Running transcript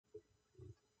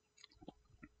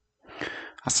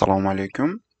Assalomu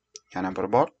alaykum. Yana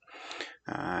bir bor.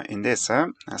 Endi esa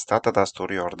STATA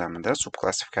dasturi yordamida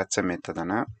subklassifikatsiya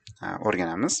metodini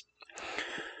o'rganamiz.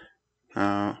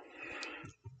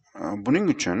 Buning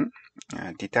uchun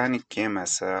Titanik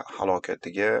kemasi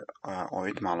halokatiga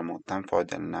oid ma'lumotdan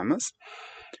foydalanamiz.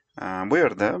 Bu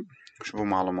yerda ushbu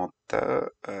ma'lumotda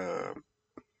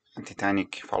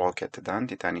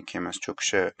Titanik kemasi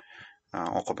cho'kishi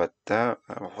oqibatida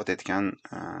vafot etgan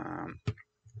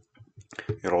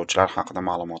yo'lovchilar haqida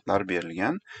ma'lumotlar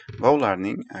berilgan va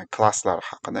ularning klasslari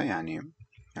haqida, ya'ni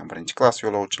birinchi klass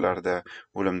yo'lovchilarda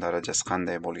o'lim darajasi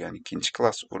qanday bo'lgan, ikkinchi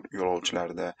klass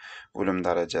yo'lovchilarda o'lim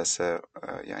darajasi,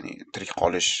 ya'ni tirik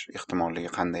qolish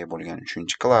ehtimolligi qanday bo'lgan,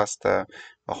 uchinchi klassda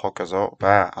va hokazo,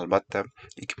 va albatta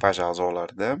ekipaj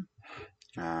a'zolarida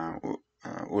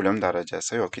o'lim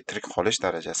darajasi yoki tirik qolish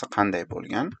darajasi qanday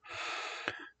bo'lgan.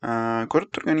 Ko'rib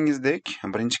turganingizdek,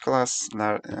 birinchi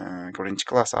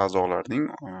klass a'zolarining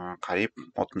qariyb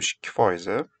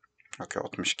 62% yoki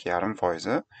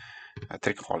 62,5%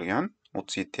 tirik qolgan,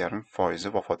 37,5%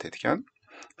 vafot etgan.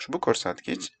 Ushbu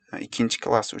ko'rsatkich ikkinchi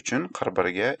klass uchun 41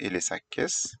 ga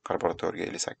 58, 44 ga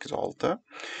 58,6.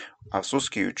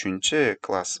 Afsuski, uchinchi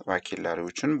klass vakillari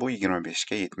uchun bu 25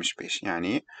 ga 75,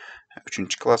 ya'ni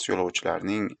uchinchi klass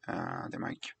yo'lovchilarining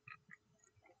demak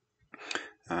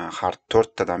har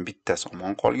 4 tadan bittasi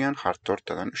omon qolgan, har 4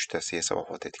 tadan 3 tasi esa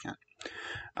vafot etgan.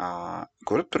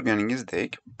 Ko'rib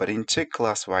turganingizdek, birinchi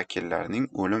klass vakillarining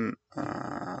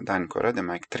o'limdan ko'ra,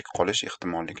 demak, tirik qolish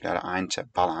ehtimolliklari ancha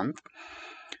baland.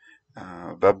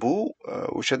 Va bu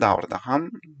o'sha davrda ham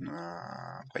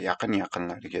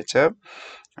yaqinlarigacha,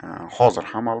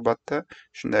 hozir ham albatta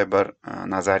shunday bir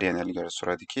nazariyani ilgari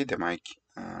suradiki, demak,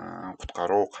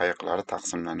 qutqaruv qayiqlari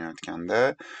taqsimlanayotganda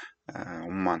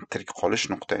umuman tirik qolish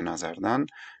nuqtai nazaridan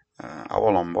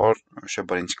avvalambor o'sha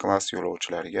birinchi klass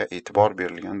yo'lovchilariga e'tibor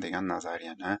berilgan degan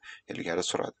nazariyani ilgari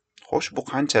suradi. Xo'sh, bu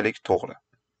qanchalik to'g'ri?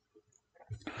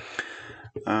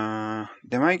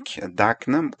 Demak,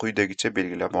 dakni quyidagicha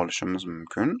belgilab olishimiz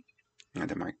mumkin.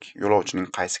 Demak, yo'lovchining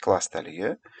qaysi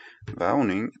klassdaligi va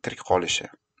uning tirik qolishi.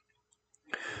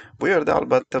 Bu yerda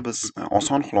albatta biz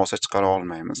oson xulosa chiqara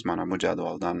olmaymiz mana bu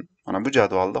jadvaldan. Mana bu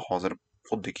jadvalda hozir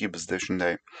xuddiki bizda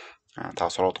shunday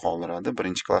taassurot qoldiradi.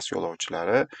 Birinchi klass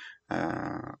yo'lovchilari,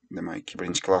 demak,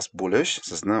 birinchi klass bo'lish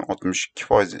sizni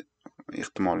 62%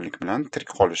 ehtimollik bilan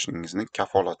tirik qolishingizni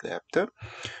kafolatlayapti.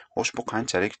 Xo'sh, bu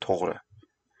qanchalik to'g'ri?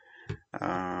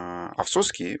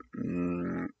 Afsuski,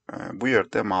 bu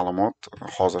yerda ma'lumot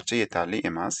hozircha yetarli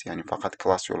emas, ya'ni faqat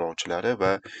klass yo'lovchilari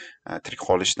va tirik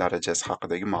qolish darajasi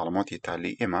haqidagi ma'lumot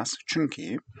yetarli emas, chunki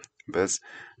biz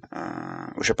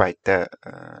o'sha paytda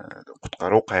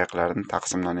qutqaruv qayiqlarini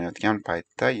taqsimlanayotgan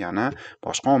paytda yana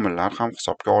boshqa omillar ham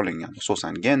hisobga olingan,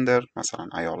 xususan gender, masalan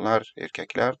ayollar,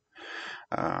 erkaklar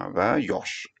va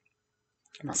yosh.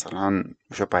 Masalan,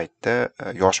 o'sha paytda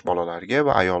yosh bolalarga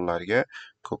va ayollarga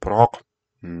ko'proq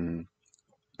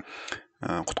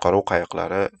qutqaruv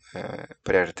qayiqlari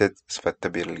prioritet sifatida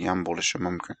berilgan bo'lishi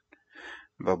mumkin.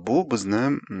 Va bu bizni,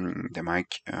 demak,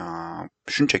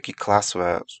 shunchaki klass va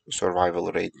survival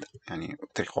rate, ya'ni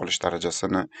tirik qolish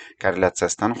darajasini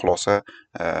korrelyatsiyasidan xulosa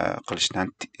qilishdan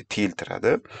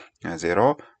tiyiltiradi. Zero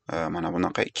mana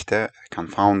bunaqa ikkita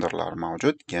confounderlar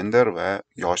mavjud, gender va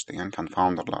yosh degan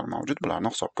confounderlar mavjud.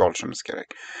 Bularni hisobga olishimiz kerak.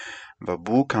 Va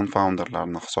bu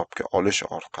confounderlarni hisobga olish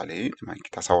orqali, demak,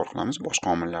 tasavvur qilamiz,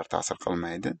 boshqa omillar ta'sir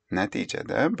qilmaydi.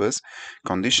 Natijada biz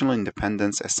conditional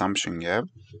independence assumptionga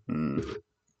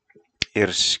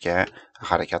erishishga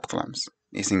harakat qilamiz.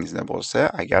 Esingizda bo'lsa,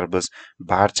 agar biz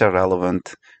barcha relevant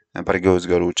birga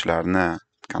o'zgaruvchilarni,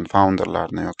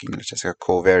 confounderlarni yoki inglizchasiga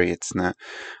covariatesni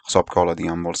hisobga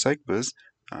oladigan bo'lsak, biz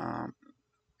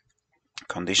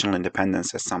conditional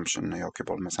independence assumptionni yoki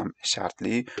bo'lmasam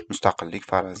shartli mustaqillik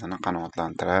farazini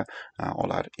qanoatlantira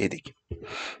olar edik.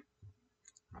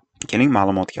 Keling,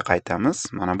 ma'lumotga qaytamiz.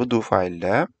 Mana bu do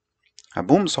faylda,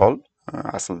 bu misol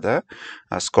aslida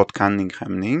Scott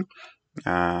Cunninghamning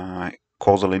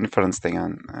Causal Inference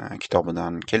degan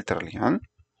kitobidan keltirilgan.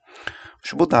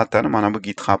 Ushbu datani mana bu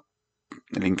GitHub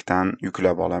linkdan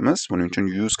yuklab olamiz. Buning uchun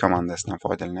use komandasidan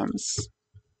foydalanamiz.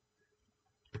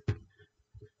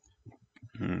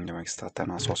 Demak,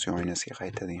 STATAning asosiy oynasiga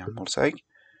qaytadigan bo'lsak,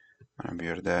 mana bu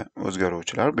yerda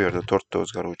o'zgaruvchilar, bu yerda 4 ta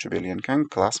o'zgaruvchi belgilangan ekan,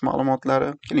 klass ma'lumotlari.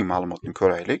 Keling, ma'lumotni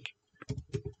ko'raylik.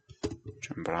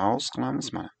 Uchun browse qilamiz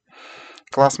mana.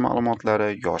 Klass ma'lumotlari: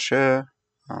 yoshi,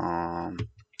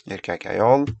 erkak,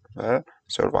 ayol va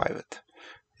survived.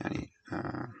 Ya'ni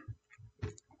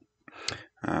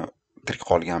tirik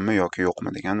qolganmi yoki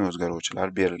yo'qmi degan o'zgaruvchilar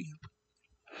berilgan.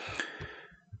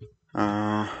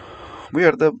 Bu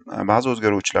yerda ba'zi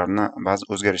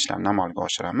o'zgarishlarni amalga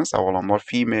oshiramiz. Avvalambor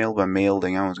female va male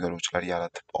degan o'zgaruvchilar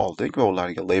yaratib oldik va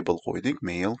ularga label qo'ydik.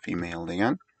 Male, female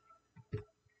degan.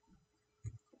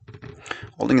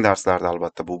 Oldingi darslarda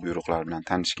albatta bu buyruqlar bilan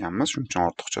tanishganmiz, shuning uchun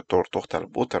ortiqcha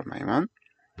to'xtalib o'tirmayman.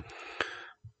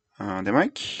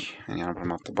 Demak, yana bir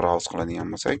marta browse qiladigan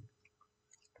bo'lsak,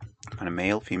 mana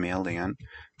male, female degan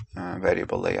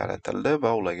variablelar yaratildi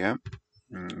va ularga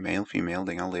male, female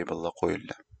degan labellar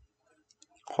qo'yildi.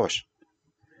 Xo'sh.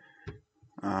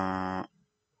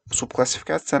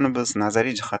 Subklassifikatsiyani biz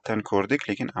nazariy jihatdan ko'rdik,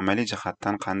 lekin amaliy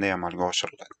jihatdan qanday amalga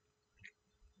oshiriladi?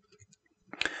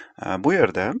 Bu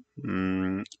yerda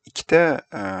ikkita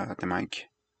demak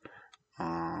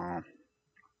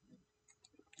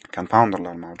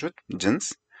confounderlar mavjud, jins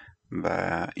va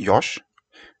yosh.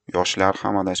 Yoshlar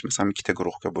ham adashmasam ikkita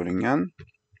guruhga bo'lingan.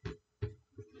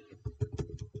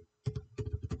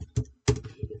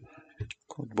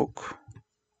 Codebook.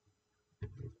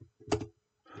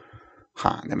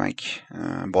 Demak,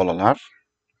 bolalar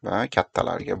va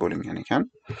kattalarga bo'lingan ekan.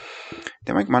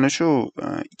 Demak, mana shu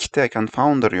ikkita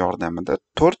confounder yordamida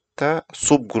 4 ta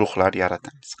subguruhlar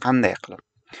yaratamiz. Qanday qilib?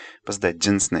 Bizda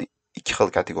jinsni ikki xil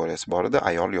kategoriyasi bor edi,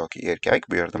 ayol yoki erkak.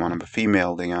 Bu yerda mana bu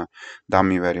female degan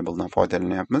dummy variabledan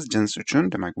foydalanyapmiz. Jins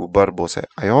uchun, demak, bu 1 bo'lsa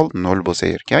ayol, 0 bo'lsa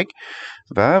erkak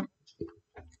va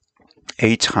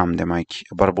age ham demak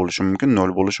 1 bo'lishi mumkin,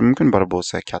 0 bo'lishi mumkin, 1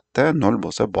 bo'lsa katta, 0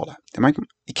 bo'lsa bola. Demak,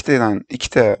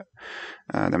 ikkita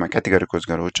demak kategorik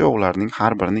o'zgaruvchi, ularning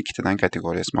har birining ikkitadan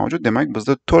kategoriyasi mavjud. Demak,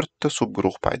 bizda 4 ta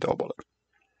subguruh paydo bo'ladi.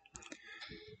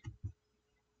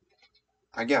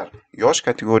 Agar yosh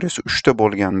kategoriyasi 3 ta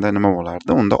bo'lganda nima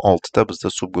bo'lardi? Unda 6 ta bizda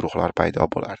subguruhlar paydo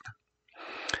bo'lardi.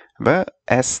 Va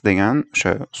S degan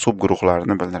o'sha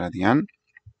subguruhlarni bildiradigan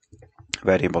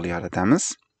variable yaratamiz.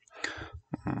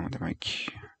 Demak,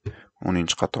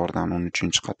 10-qatordan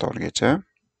 13-qatorgacha.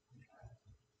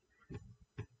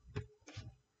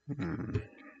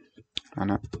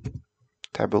 Mana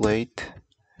tabulate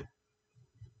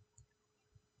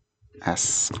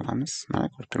S qilamiz. Mana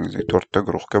ko'rib turganingizdek 4 ta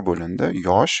guruhga bo'lindi.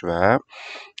 Yosh va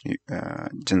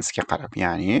jinsga qarab,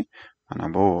 ya'ni mana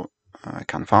bu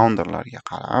confounderlarga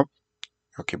qarab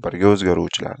yoki birga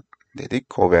o'zgaruvchilar dedik.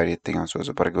 Covariate degan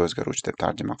so'zni birga o'zgaruvchi deb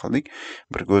tarjima qildik.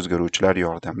 Birga o'zgaruvchilar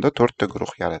yordamida 4 ta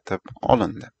guruh yaratib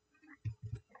olindi.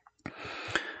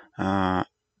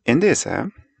 Endi esa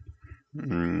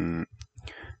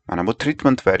mana bu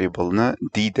treatment variable'ni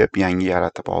D deb yangi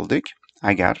yaratib oldik.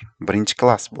 Agar birinchi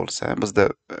klass bo'lsa, bizda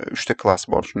 3 ta klass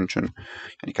bor, shuning uchun,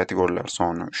 ya'ni kategoriyalar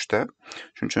soni 3 ta.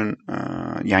 Shuning uchun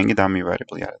yangi dummy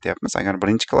variable yaratyapmiz. Agar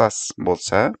birinchi klass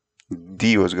bo'lsa,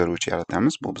 D o'zgaruvchi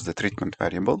yaratamiz. Bu bizda treatment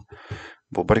variable.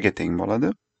 Bu 1 ga teng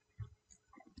bo'ladi.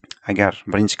 Agar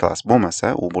birinchi klass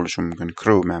bo'lmasa, u bo'lishi mumkin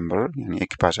crew member, ya'ni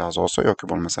ekipaj a'zosi yoki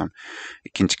bo'lmasam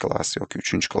ikkinchi klass yoki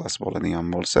 3-klass bo'ladigan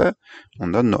bo'lsa,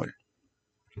 unda 0.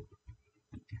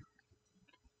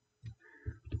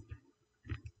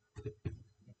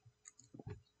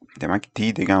 Demak, D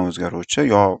degan o'zgaruvchi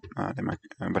yo demak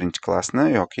birinchi klassni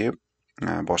yoki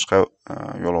boshqa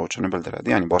yo'lovchini bildiradi,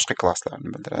 ya'ni boshqa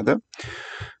klasslarni bildiradi.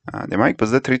 Demak,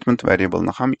 bizda treatment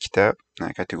variable'ni ham ikkita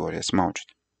kategoriyasi mavjud.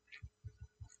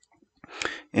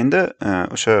 Endi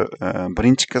o'sha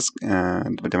birinchi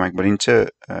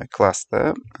klassda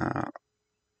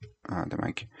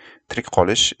demak tirik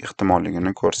qolish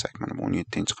ehtimolligini ko'rsak, mana bu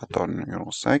 17-qatorni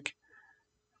yozsak,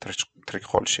 tirik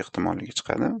qolish ehtimolligi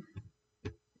chiqadi.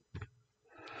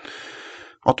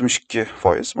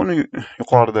 62%. Buni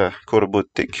yuqorida ko'rib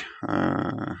o'tdik.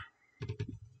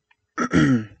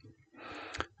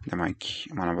 Demak,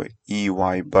 mana bu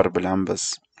EY1 bilan biz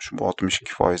shu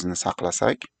 62% ni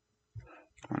saqlasak,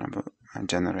 mana bu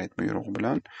generate buyrug'i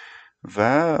bilan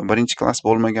va birinchi klass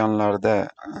bo'lmaganlarda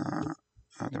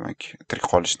demak tirik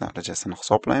qolish darajasini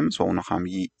hisoblaymiz va uni ham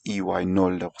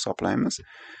EY0 deb hisoblaymiz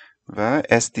va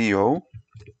SDO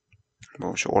bu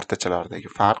o'sha o'rtachalardagi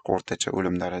farq, o'rtacha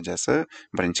o'lim darajasi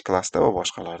birinchi klassda va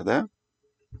boshqalarda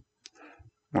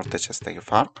o'rtachasidagi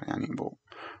farq, ya'ni bu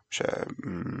o'sha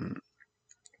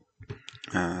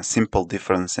simple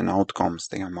difference in outcomes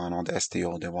degan ma'noda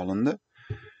STO deb olindi.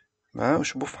 Va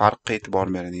ushbu farqqa e'tibor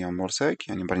beradigan bo'lsak,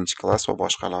 ya'ni birinchi klass va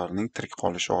boshqalarning tirik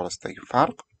qolishi orasidagi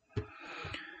farq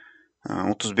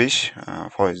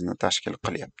 35% ni tashkil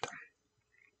qilyapti.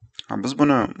 Biz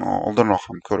buni oldinroq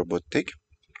ham ko'rib o'tdik.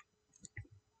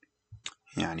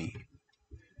 Ya'ni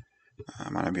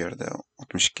mana bu yerda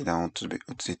 62 dan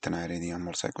 37 ni ayiradigan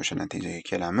bo'lsak, o'sha natijaga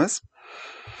kelamiz.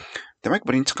 Demak,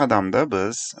 birinchi qadamda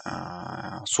biz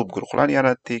subguruhlar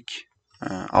yaratdik,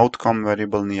 outcome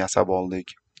variable ni yasab oldik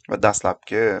va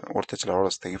dastlabki o'rtachalar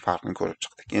orasidagi farqni ko'rib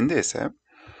chiqdik. Endi esa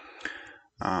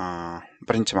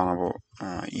birinchi mana bu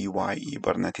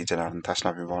e1 natijalarini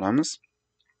tashlab yuboramiz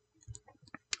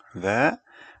va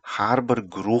har bir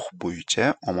guruh bo'yicha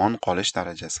omon qolish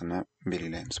darajasini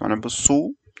belgilaymiz. Mana bu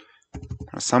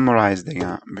summarize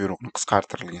degan buyruqni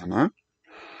qisqartirilgani.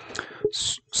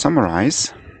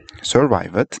 Summarize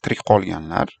survived tirik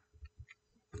qolganlar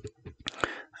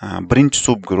birinchi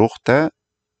subguruhda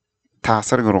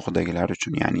ta'sir guruhidagilar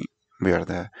uchun, ya'ni bu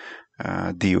yerda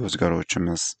D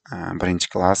o'zgaruvchimiz birinchi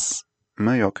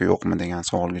klassmi yoki yo'qmi degan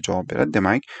savolga javob beradi.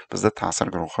 Demak, bizda ta'sir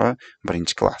guruhi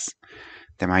birinchi klass.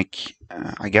 Demak,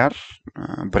 agar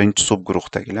birinchi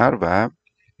subguruhdagilar va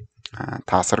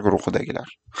ta'sir guruhidagilar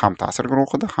ham ta'sir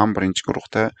guruhida, ham birinchi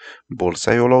guruhda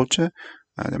bo'lsa yo'lovchi,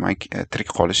 demak, tirik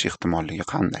qolish ehtimolligi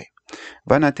qanday?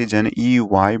 Va natijani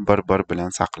EY11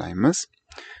 bilan saqlaymiz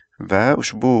va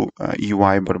ushbu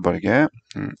EY11 ga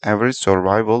average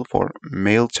survival for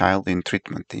male child in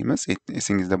treatment deymiz.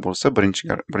 Esingizda bo'lsa,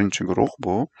 birinchi guruh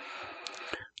bu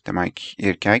demak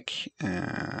erkak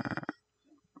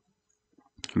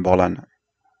bolani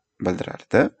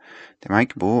bildiradi.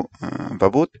 Demak, bu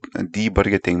va bu D1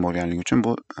 ga teng bo'lganligi uchun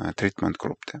bu treatment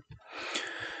grupda.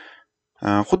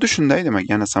 Xuddi shunday, demak,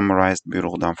 yana summarized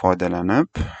buyrug'idan foydalanib,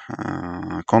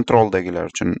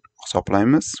 controldagilar uchun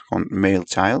hisoblaymiz. Male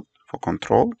child for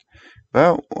control va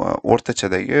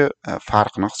o'rtachadagi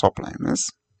farqni hisoblaymiz.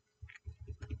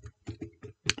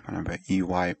 Mana bu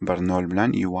EY10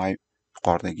 bilan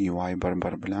yuqoridagi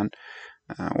EY11 bilan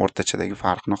o'rtachadagi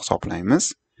farqni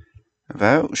hisoblaymiz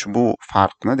va ushbu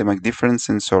farqni, demak, difference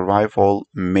in survival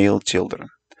male children.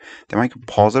 Demak,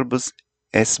 hozir biz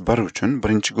S1 uchun,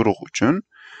 birinchi guruh uchun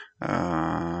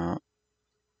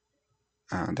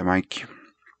demak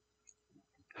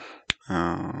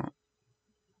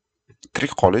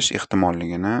tirik qolish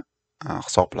ehtimolligini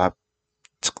hisoblab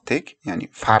chiqdik, ya'ni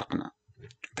farqni,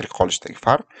 tirik qolishdagi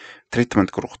farq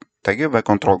treatment guruhdagi va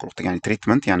kontrol guruhdagi, ya'ni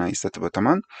treatment, yana eslatib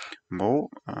o'taman, bu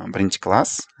birinchi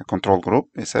klass, kontrol guruh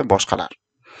esa boshqalar.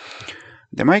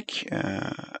 Demak,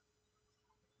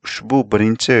 ushbu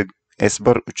birinchi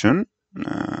S1 uchun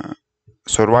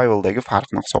survivaldagi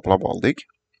farqni hisoblab oldik.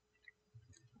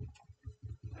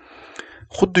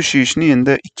 Xuddi shu ishni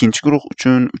endi ikkinchi guruh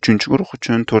uchun, uchinchi guruh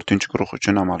uchun, to'rtinchi guruh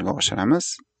uchun amalga oshiramiz.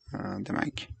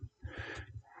 Demak,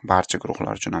 barcha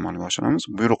guruhlar uchun amalga oshiramiz.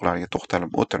 Buyruqlarga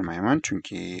to'xtalib o'tirmayman,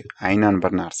 chunki aynan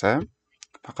bir narsa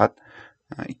faqat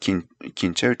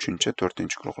ikkinchi, uchinchi,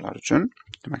 to'rtinchi guruhlar uchun.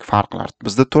 Demak, farqlar.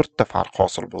 Bizda 4 ta farq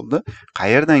hosil bo'ldi.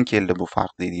 Qayerdan keldi bu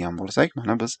farq deydigan bo'lsak,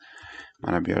 mana biz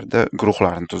mana bu yerda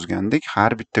guruhlarni tuzgandik.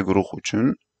 Har bitta guruh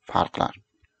uchun farqlar.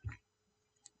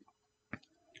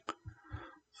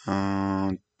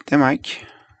 Demak,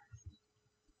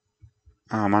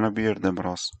 mana bu yerda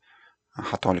biroz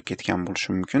xatolik ketgan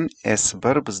bo'lishi mumkin.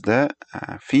 S1 bizda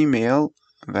female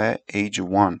va age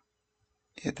 1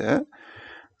 edi.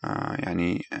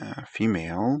 Ya'ni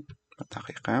female, bir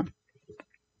daqiqa.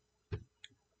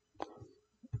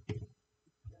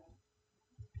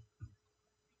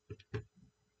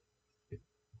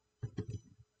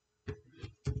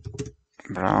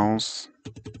 Browse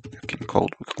yoki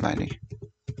code qilaylik.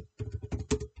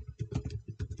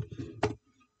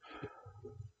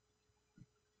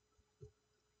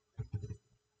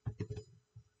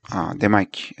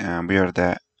 Demak, bu yerda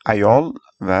ayol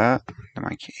va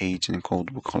demak age ni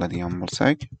code book qiladigan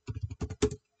bo'lsak,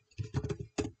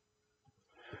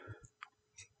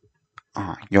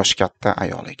 yosh katta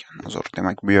ayol ekan. Uzr.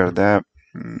 Demak, bu yerda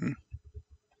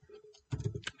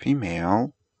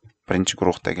female birinchi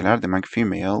guruhdagilar, demak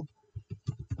female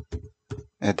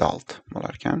adult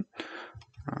bo'lar ekan.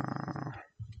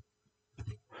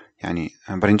 Ya'ni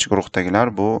birinchi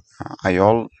guruhdagilar bu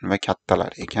ayol va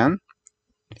kattalar ekan.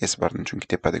 S1ni chunki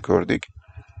tepada ko'rdik.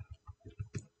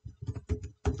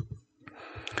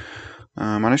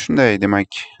 Mana shunday,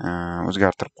 demak,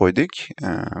 o'zgartirib qo'ydik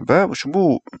va ushbu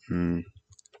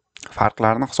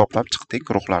farqlarni hisoblab chiqdik.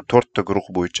 Guruhlar 4 ta guruh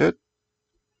bo'yicha,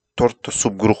 4 ta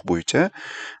subguruh bo'yicha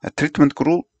treatment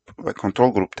guruh va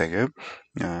kontrol guruhdagi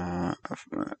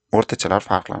o'rtachalar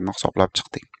farqlarini hisoblab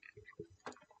chiqdik.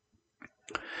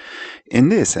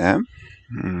 Endi esa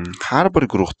har bir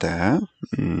guruhda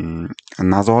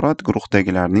nazorat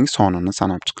guruhdagilarning sonini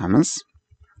sanab chiqamiz.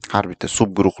 Har bitta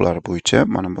subguruhlar bo'yicha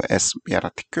mana bu S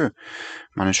yaratdik-ku.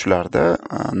 Mana shularda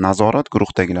nazorat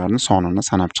guruhdagilarning sonini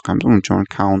sanab chiqamiz. Uning uchun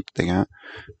count degan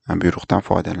buyruqdan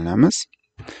foydalanamiz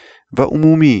va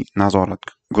umumiy nazorat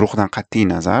guruhidan qat'iy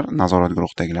nazar nazorat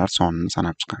guruhdagilar sonini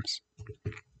sanab chiqamiz.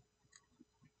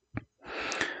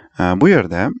 Bu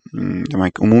yerda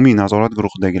demak umumiy nazorat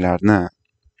guruhidagilarni,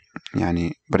 ya'ni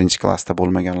birinchi klassda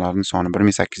bo'lmaganlarning soni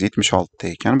 1876 ta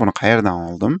ekan. Buni qayerdan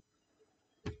oldim?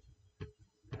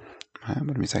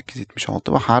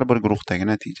 1876 va har bir guruhdagi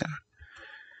natijalar.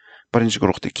 Birinchi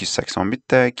guruhda 281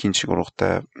 ta, ikkinchi guruhda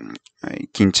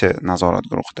ikkinchi nazorat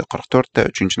guruhida 44 ta,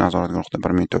 uchinchi nazorat guruhida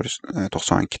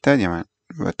 1492 ta, demak,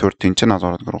 va to'rtinchi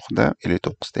nazorat guruhida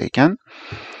 59 ta ekan.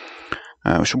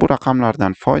 Ushbu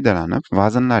raqamlardan foydalanib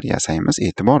vaznlar yasaymiz.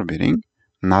 E'tibor bering,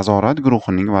 nazorat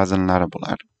guruhining vaznlari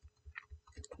bular.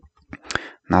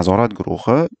 Nazorat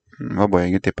guruhi va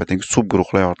boyagi tepadagi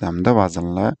subguruhlar yordamida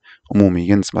vaznlar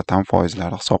umumiyga nisbatan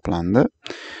foizlari hisoblandi.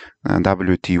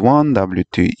 WT1,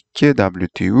 WT2,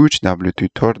 WT3,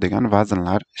 WT4 degan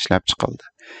vaznlar ishlab chiqildi.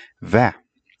 Va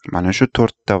mana shu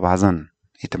 4 ta vazn,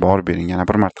 e'tibor bering, yana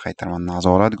bir marta qaytaraman,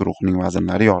 nazorat guruhining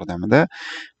vaznlari yordamida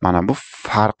mana bu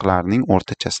farqlarning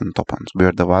o'rtachasini topamiz. Bu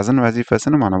yerda vazn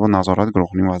vazifasini mana bu nazorat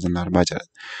guruhining vaznlari bajaradi.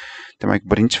 Demak,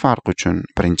 birinchi farq uchun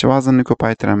birinchi vaznni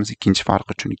ko'paytiramiz, ikkinchi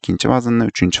farq uchun ikkinchi vaznni,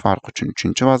 uchinchi farq uchun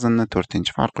uchinchi vaznni,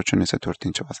 to'rtinchi farq uchun esa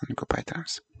to'rtinchi vaznni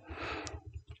ko'paytiramiz.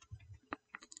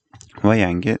 Va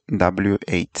yangi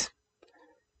W8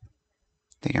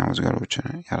 degan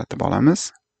o'zgaruvchini yaratib olamiz.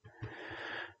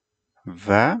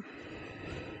 Va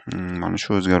mana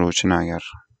shu o'zgaruvchini agar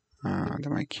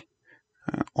demak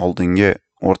oldingi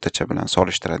o'rtacha bilan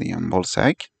solishtiradigan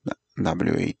bo'lsak,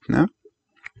 W8 ni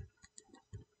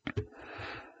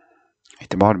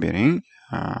e'tibor bering,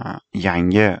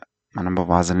 yangi mana bu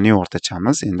vaznli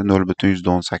o'rtachamiz endi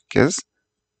 0,18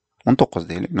 19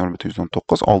 deylik,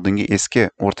 0,19, oldingi eski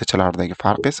o'rtachalardagi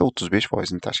farq esa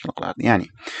 35% ni tashkil qilardi. Ya'ni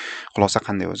xulosa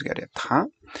qanday o'zgaryapti?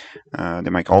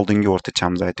 Demak, oldingi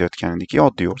o'rtachamiz aytayotgan ediki,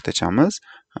 oddiy o'rtachamiz,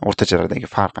 o'rtachalardagi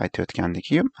farq aytayotgan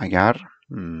ediki, agar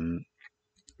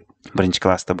birinchi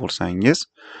klassda bo'lsangiz,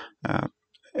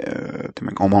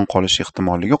 demak, omon qolish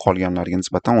ehtimolligi qolganlarga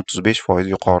nisbatan 35%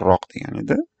 yuqoriroq degan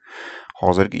edi.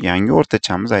 Hozirgi yangi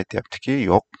o'rtachamiz aytayaptiki,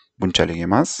 yo'q, bunchalik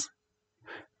emas.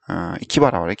 2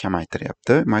 barobar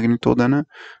kamaytiryapti magnitudani.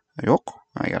 Yo'q,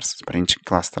 agar siz birinchi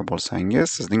klassda bo'lsangiz,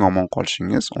 sizning omon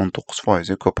qolishingiz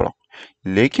 19% ko'proq.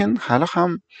 Lekin hali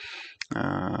ham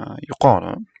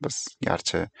yuqori. Biz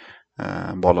garchi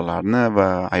bolalarni va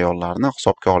ayollarni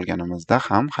hisobga olganimizda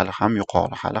ham hali ham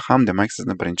yuqori. Hali ham demak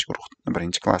sizni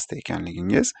birinchi klassda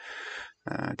ekanligingiz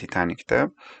Titanikda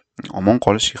omon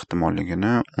qolish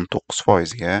ehtimolligini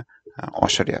 19% ga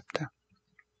oshiryapti.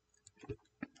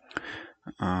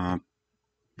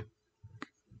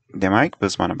 Demak,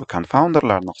 biz mana bu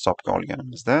confounderlarni hisobga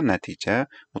olganimizda natija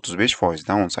 35%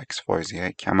 dan 18% ga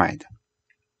kamaydi.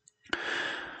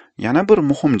 Yana bir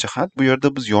muhim jihat, bu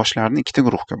yerda biz yoshlarni ikkita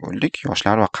guruhga bo'ldik,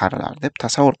 yoshlar va qarilar deb.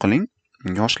 Tasavvur qiling,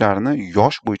 yoshlarni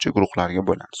yosh bo'yicha guruhlarga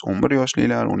bo'lamiz. 11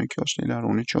 yoshlilar, 12 yoshlilar,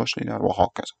 13 yoshlilar va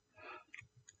hokazo.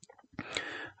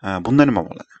 Bunda nima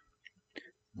bo'ladi?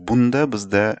 Bunda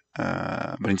bizda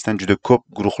birinchidan juda ko'p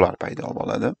guruhlar paydo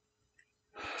bo'ladi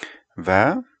va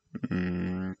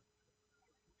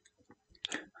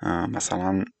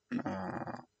masalan,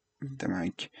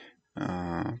 demak,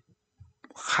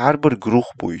 har bir guruh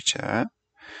bo'yicha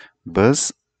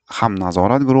biz ham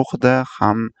nazorat guruhida,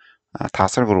 ham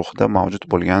ta'sir guruhida mavjud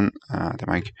bo'lgan,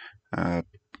 demak,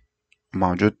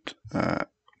 mavjud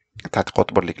tadqiqot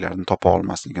birliklarini topa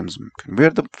olmasligimiz mumkin. Bu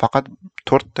yerda faqat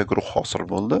 4 ta guruh hosil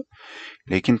bo'ldi.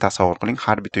 Lekin tasavvur qiling,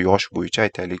 har bitta yosh bo'yicha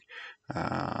aytaylik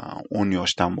 10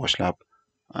 yoshdan boshlab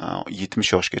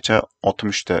 70 yoshgacha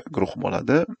 60 ta guruh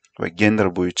bo'ladi va gender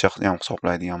bo'yicha ham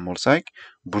hisoblaydigan bo'lsak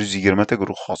 120 ta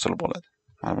guruh hosil bo'ladi.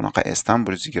 Mana bunaqa esdan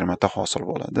 120 ta hosil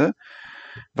bo'ladi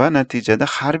va natijada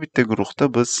har bitta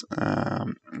guruhda biz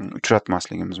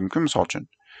uchratmasligimiz mumkin. Misol uchun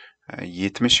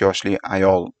 70 yoshli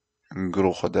ayol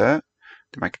guruhida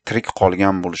demak tirik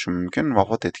qolgan bo'lishi mumkin,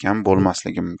 vafot etgan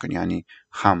bo'lmasligi mumkin. Ya'ni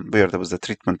ham bu yerda bizda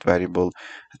treatment variable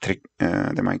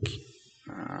demak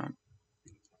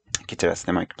kechirasiz,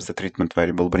 demak bizda treatment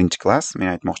variable birinchi klass.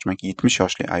 Men aytmoqchimanki 70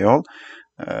 yoshli ayol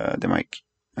demak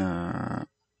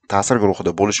ta'sir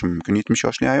guruhida bo'lishi mumkin 70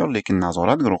 yoshli ayol, lekin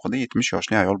nazorat guruhida 70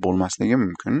 yoshli ayol bo'lmasligi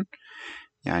mumkin.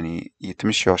 Ya'ni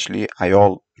 70 yoshli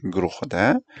ayol guruhida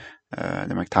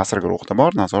demak ta'sir guruhida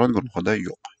bor, nazorat guruhida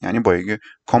yo'q. Ya'ni boyagi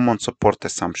common support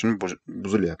assumption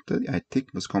buzilyapti.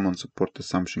 Aytdik, biz common support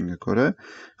assumptionga ko'ra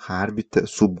har bitta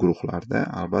subguruhlarda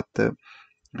albatta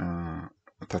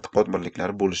tadqiqot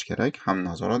birliklari bo'lish kerak. Ham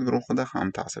nazorat guruhida,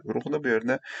 ham ta'sir guruhida. Bu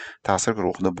yerda ta'sir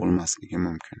guruhida bo'lmasligi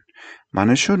mumkin.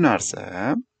 Mana shu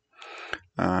narsa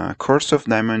curse of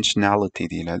dimensionality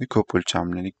deyiladi, ko'p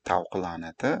o'lchamlilik tavqi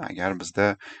la'nati. Agar bizda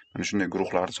mana shunday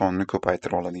guruhlar sonini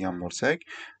ko'paytira oladigan bo'lsak,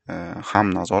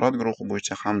 ham nazorat guruhi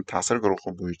bo'yicha, ham ta'sir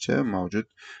guruhi bo'yicha mavjud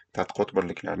tadqiqot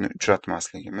birliklarini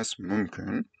uchratmasligimiz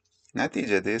mumkin.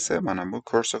 Natijada esa mana bu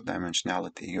curse of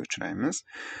dimensionality ga uchraymiz.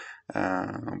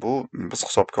 Bu biz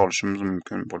hisobga olishimiz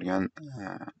mumkin bo'lgan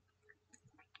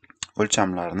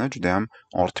o'lchamlarni juda ham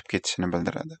ortib ketishini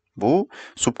bildiradi. Bu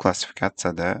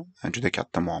subklassifikatsiyada juda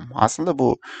katta muammo. Aslida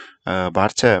bu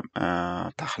barcha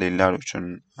tahlillar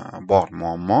uchun bor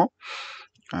muammo.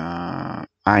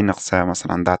 Ayniqsa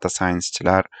masalan data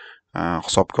sciencechilar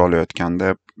hisobga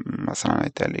olayotganda, masalan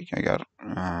aytaylik, agar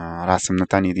rasmni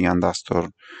taniydigan dastur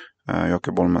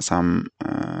yoki bo'lmasam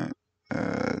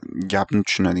gapni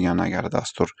tushunadigan agar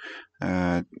dastur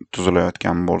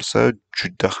tuzilayotgan bo'lsa,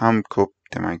 juda ham ko'p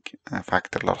demak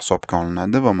faktorlar hisobga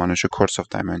olinadi va mana shu course of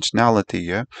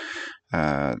dimensionalityga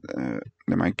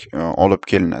demak olib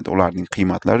kelinadi. Ularning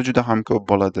qiymatlari juda ham ko'p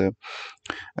bo'ladi.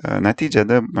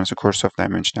 Natijada mana shu course of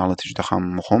dimensionality juda ham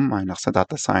muhim, ayniqsa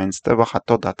data scienceda va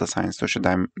hatto data scienceda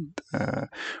o'sha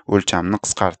o'lchamni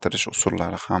qisqartirish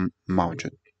usullari ham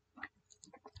mavjud.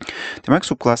 Demak,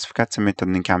 subklassifikatsiya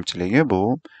metodining kamchiligi bu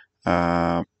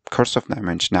course of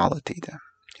dimensionalityda,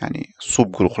 ya'ni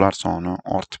subguruhlar soni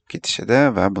ortib ketishida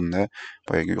va bunda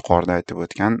boyagi yuqorida aytib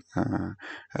o'tgan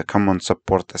common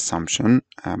support assumption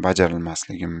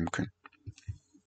bajarilmasligi mumkin.